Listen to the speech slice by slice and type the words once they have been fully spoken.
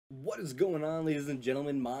What is going on, ladies and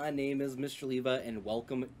gentlemen? My name is Mr. Leva, and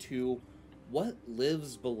welcome to What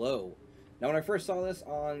Lives Below. Now, when I first saw this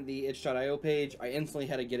on the itch.io page, I instantly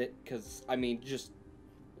had to get it, because, I mean, just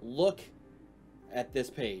look at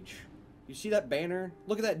this page. You see that banner?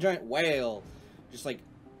 Look at that giant whale. Just like,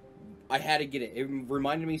 I had to get it. It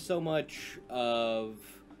reminded me so much of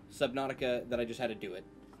Subnautica that I just had to do it.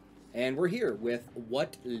 And we're here with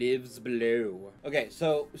What Lives Below. Okay,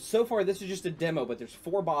 so far this is just a demo, but there's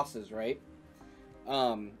 4 bosses, right?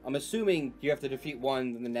 I'm assuming you have to defeat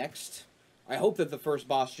one, then the next. I hope that the first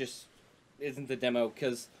boss just isn't the demo,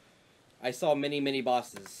 because I saw many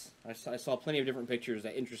bosses. I saw plenty of different pictures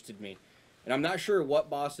that interested me. And I'm not sure what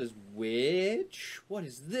boss is which. What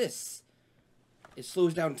is this? It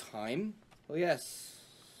slows down time? Oh yes.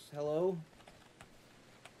 Hello?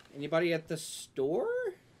 Anybody at the store?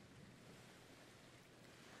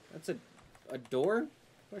 That's a door?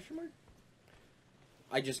 Question mark?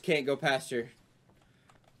 I just can't go past her.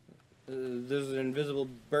 There's an invisible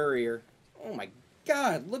barrier. Oh my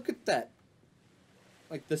god, look at that.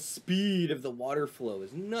 Like, the speed of the water flow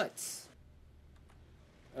is nuts.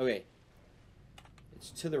 Okay. It's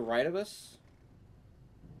to the right of us.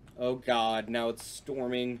 Oh god, now it's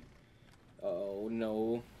storming. Oh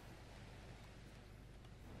no.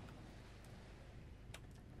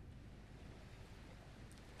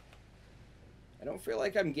 I don't feel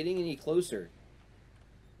like I'm getting any closer.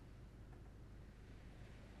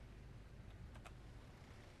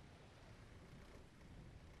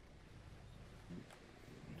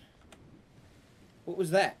 What was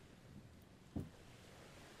that?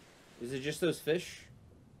 Is it just those fish?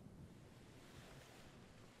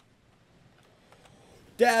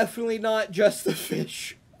 Definitely not just the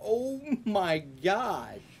fish. Oh my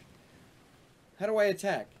gosh. How do I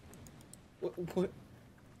attack? What?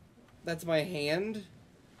 That's my hand,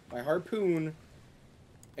 my harpoon,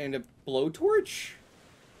 and a blowtorch?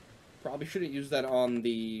 Probably shouldn't use that on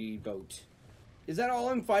the boat. Is that all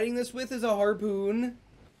I'm fighting this with, is a harpoon?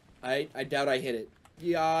 I doubt I hit it.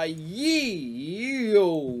 Yeah, yo,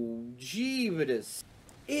 jeevidus.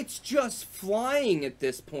 It's just flying at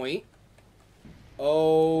this point.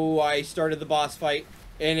 Oh, I started the boss fight,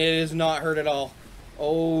 and it is not hurt at all.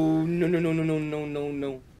 Oh,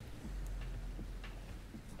 no.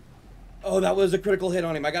 Oh, that was a critical hit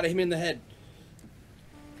on him. I got him in the head.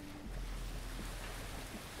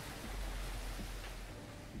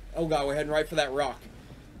 Oh god, we're heading right for that rock.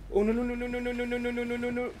 Oh no.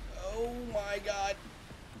 Oh my god.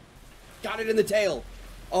 Got it in the tail.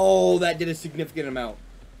 Oh, that did a significant amount.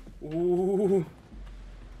 Ooh.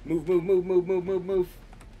 Move.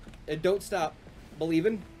 And don't stop.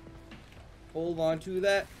 Believing. Hold on to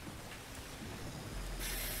that.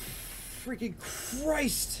 Freaking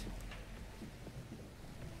Christ.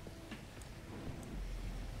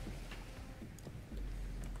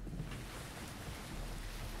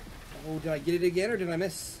 Oh, did I get it again, or did I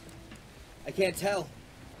miss? I can't tell.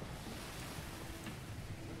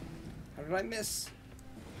 How did I miss?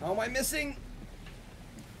 How am I missing?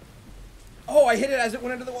 Oh, I hit it as it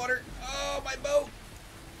went into the water. Oh, my boat.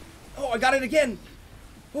 Oh, I got it again.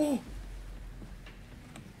 Oh.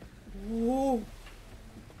 Oh.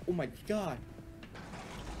 Oh, my God.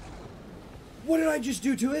 What did I just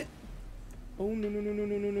do to it? Oh,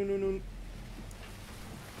 no.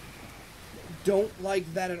 Don't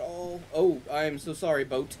like that at all. Oh, I am so sorry,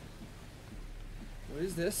 boat. What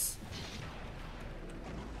is this?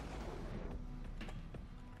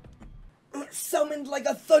 Summoned like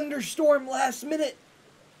a thunderstorm last minute.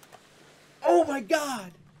 Oh my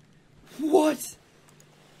god. What?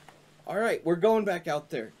 Alright, we're going back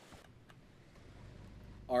out there.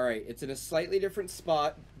 Alright, it's in a slightly different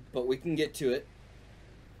spot, but we can get to it.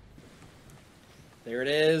 There it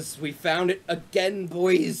is. We found it again,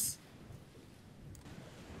 boys.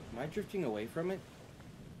 Am I drifting away from it?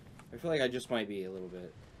 I feel like I just might be a little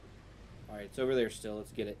bit. Alright, it's over there still.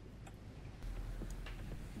 Let's get it.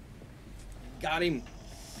 Got him.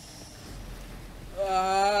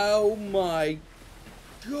 Oh my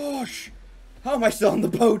gosh. How am I still on the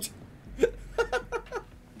boat?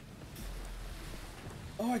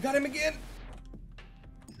 Oh, I got him again.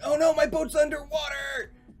 Oh no, my boat's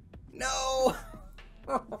underwater. No.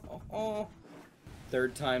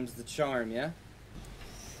 Third time's the charm, yeah?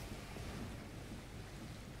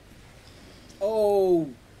 Oh,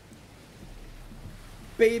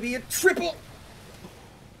 baby, a triple!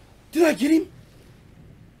 Did I get him?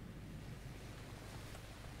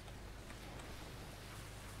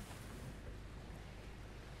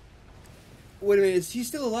 Wait a minute, is he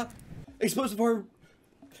still alive? Explosive harm.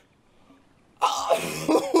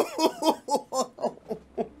 Oh.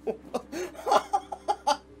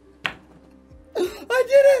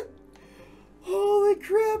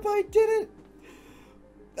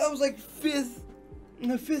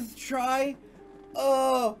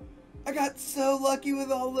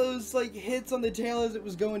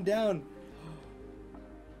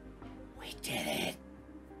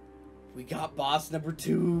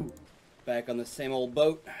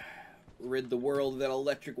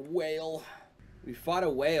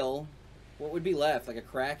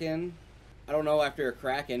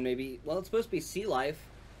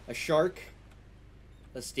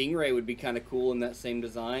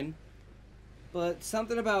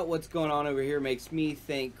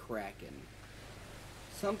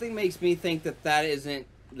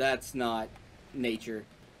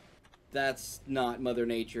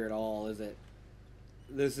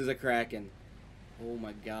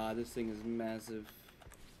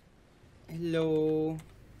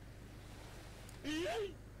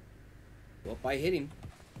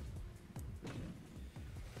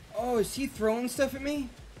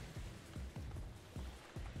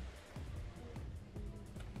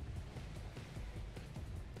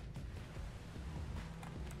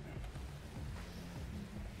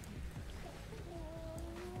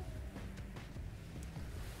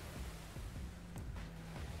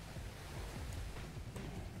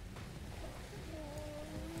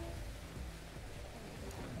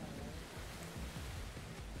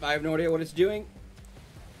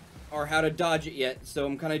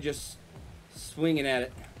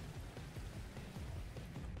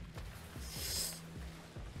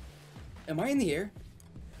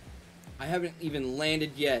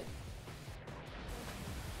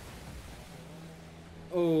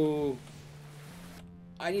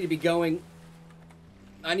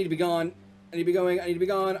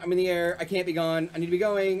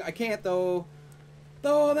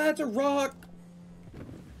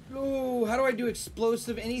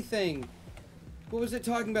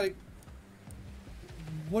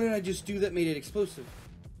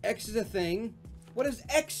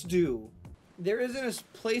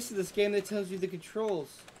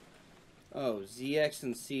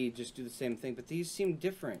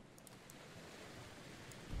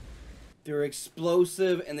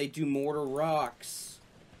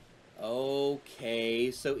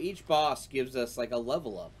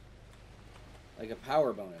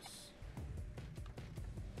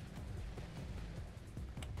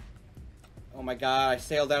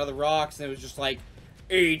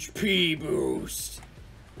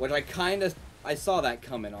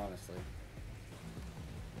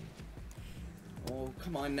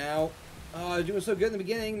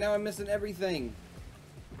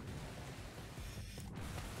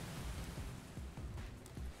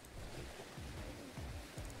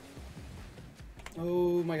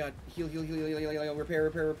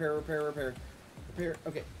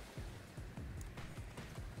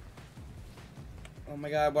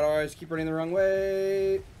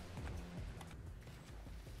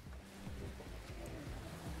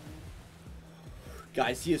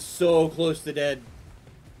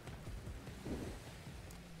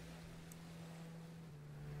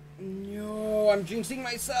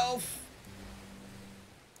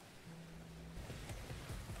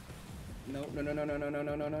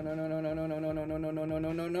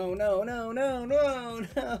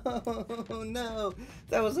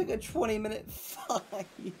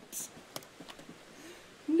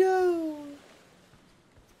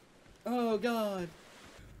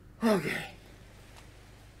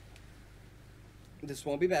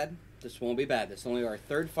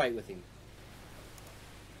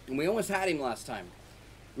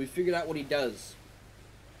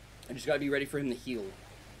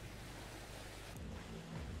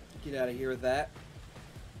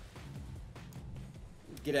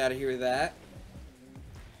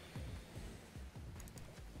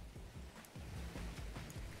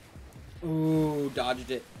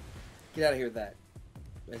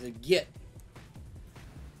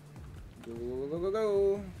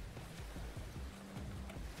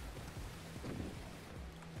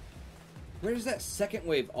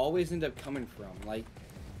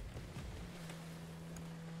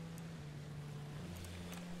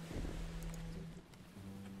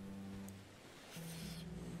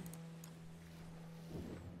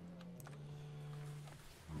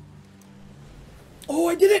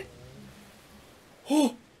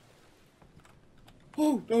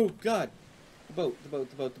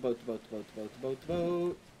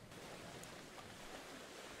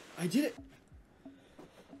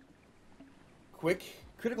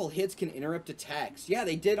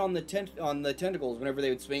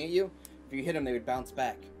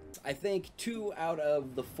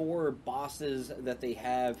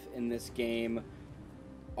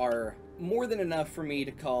 more than enough for me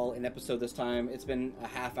to call an episode this time. It's been a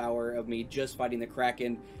half hour of me just fighting the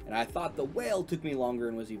Kraken, and I thought the whale took me longer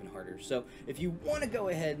and was even harder. So if you want to go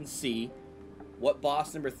ahead and see what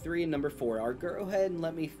boss number 3 and number 4 are, go ahead and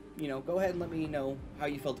let me, know how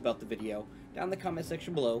you felt about the video down in the comment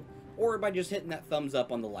section below, or by just hitting that thumbs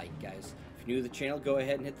up on the like, guys. If you're new to the channel, go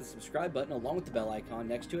ahead and hit the subscribe button along with the bell icon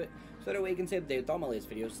next to it, so that way you can stay updated with all my latest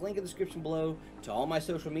videos. Link in the description below to all my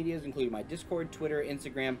social medias, including my Discord, Twitter,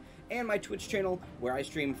 Instagram, and my Twitch channel, where I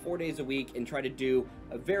stream 4 days a week and try to do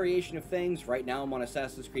a variation of things. Right now I'm on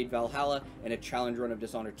Assassin's Creed Valhalla and a challenge run of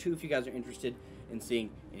Dishonored 2 if you guys are interested in seeing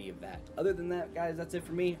any of that. Other than that, guys, that's it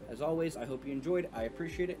for me. As always, I hope you enjoyed. I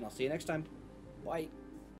appreciate it, and I'll see you next time. Bye.